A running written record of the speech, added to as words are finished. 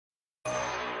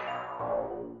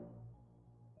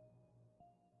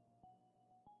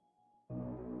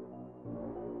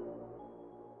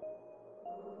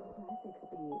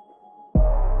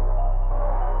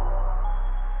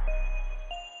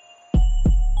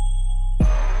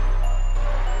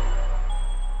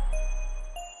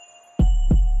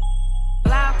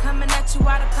Coming at you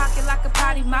out of pocket like a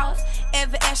potty mouth.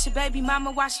 Ever ask your baby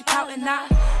mama why she pouting now?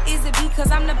 Is it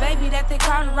because I'm the baby that they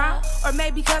call around? Or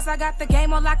maybe because I got the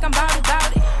game on like I'm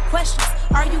about it? Questions,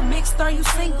 are you mixed or are you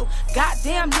single?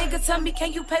 Goddamn nigga, tell me,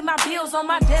 can you pay my bills on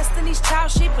my Destiny's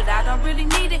Child shit? But I don't really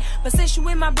need it. But since you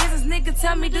in my business, nigga,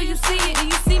 tell me, do you see it? Do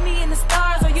you see me in the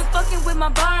stars? Are you fucking with my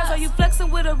bars? Are you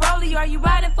flexing with a rollie? Are you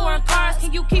riding foreign cars?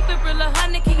 Can you keep it real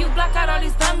 100? Can you block out all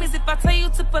these dummies? If I tell you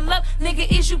to pull up, nigga,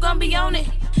 is you gonna be on it?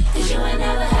 Cause you ain't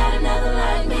never had another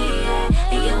like me,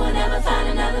 yeah. And you will never find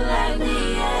another like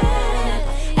me,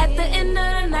 yeah. At the end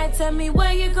of the night, tell me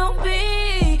where you gon'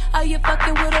 be. Are you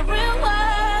fucking with a real one?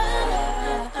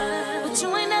 But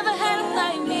you ain't never had a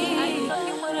like me. Are you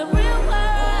fucking with a real one?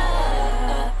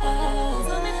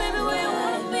 Tell me, baby, where you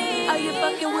wanna be. Are you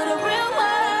fucking with a real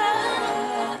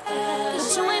one?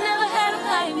 But you ain't never had a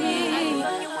like me.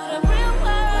 Are you fucking with a real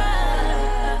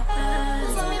one?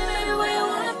 Tell me, baby, where you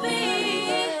wanna be.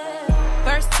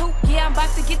 Verse 2, yeah, I'm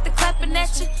about to get the clapping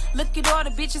at you. Look at all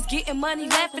the bitches getting money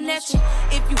laughing at you.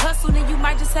 If you hustle, then you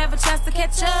might just have a chance to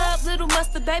catch up. Little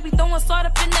mustard baby throwing salt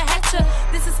up in the hatcher.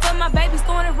 This is for my babies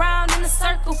throwing around in a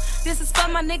circle. This is for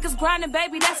my niggas grinding,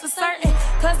 baby, that's for certain.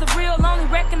 Cause the real only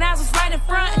recognize what's right in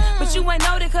front. But you ain't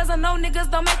know that cause I know niggas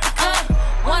don't make the cut.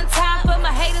 One time for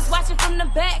my haters watching from the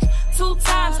back. 2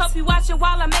 times, hope you watching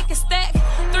while I make it stack.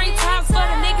 3 times for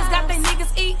the niggas got they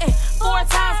niggas eating. 4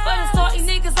 times for the salty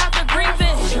niggas out there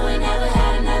grieving. Cause you ain't never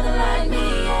had another like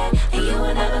me, yeah. And you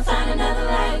will never find another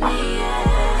like me,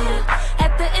 yeah.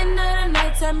 At the end of the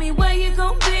night, tell me where you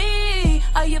gon' be.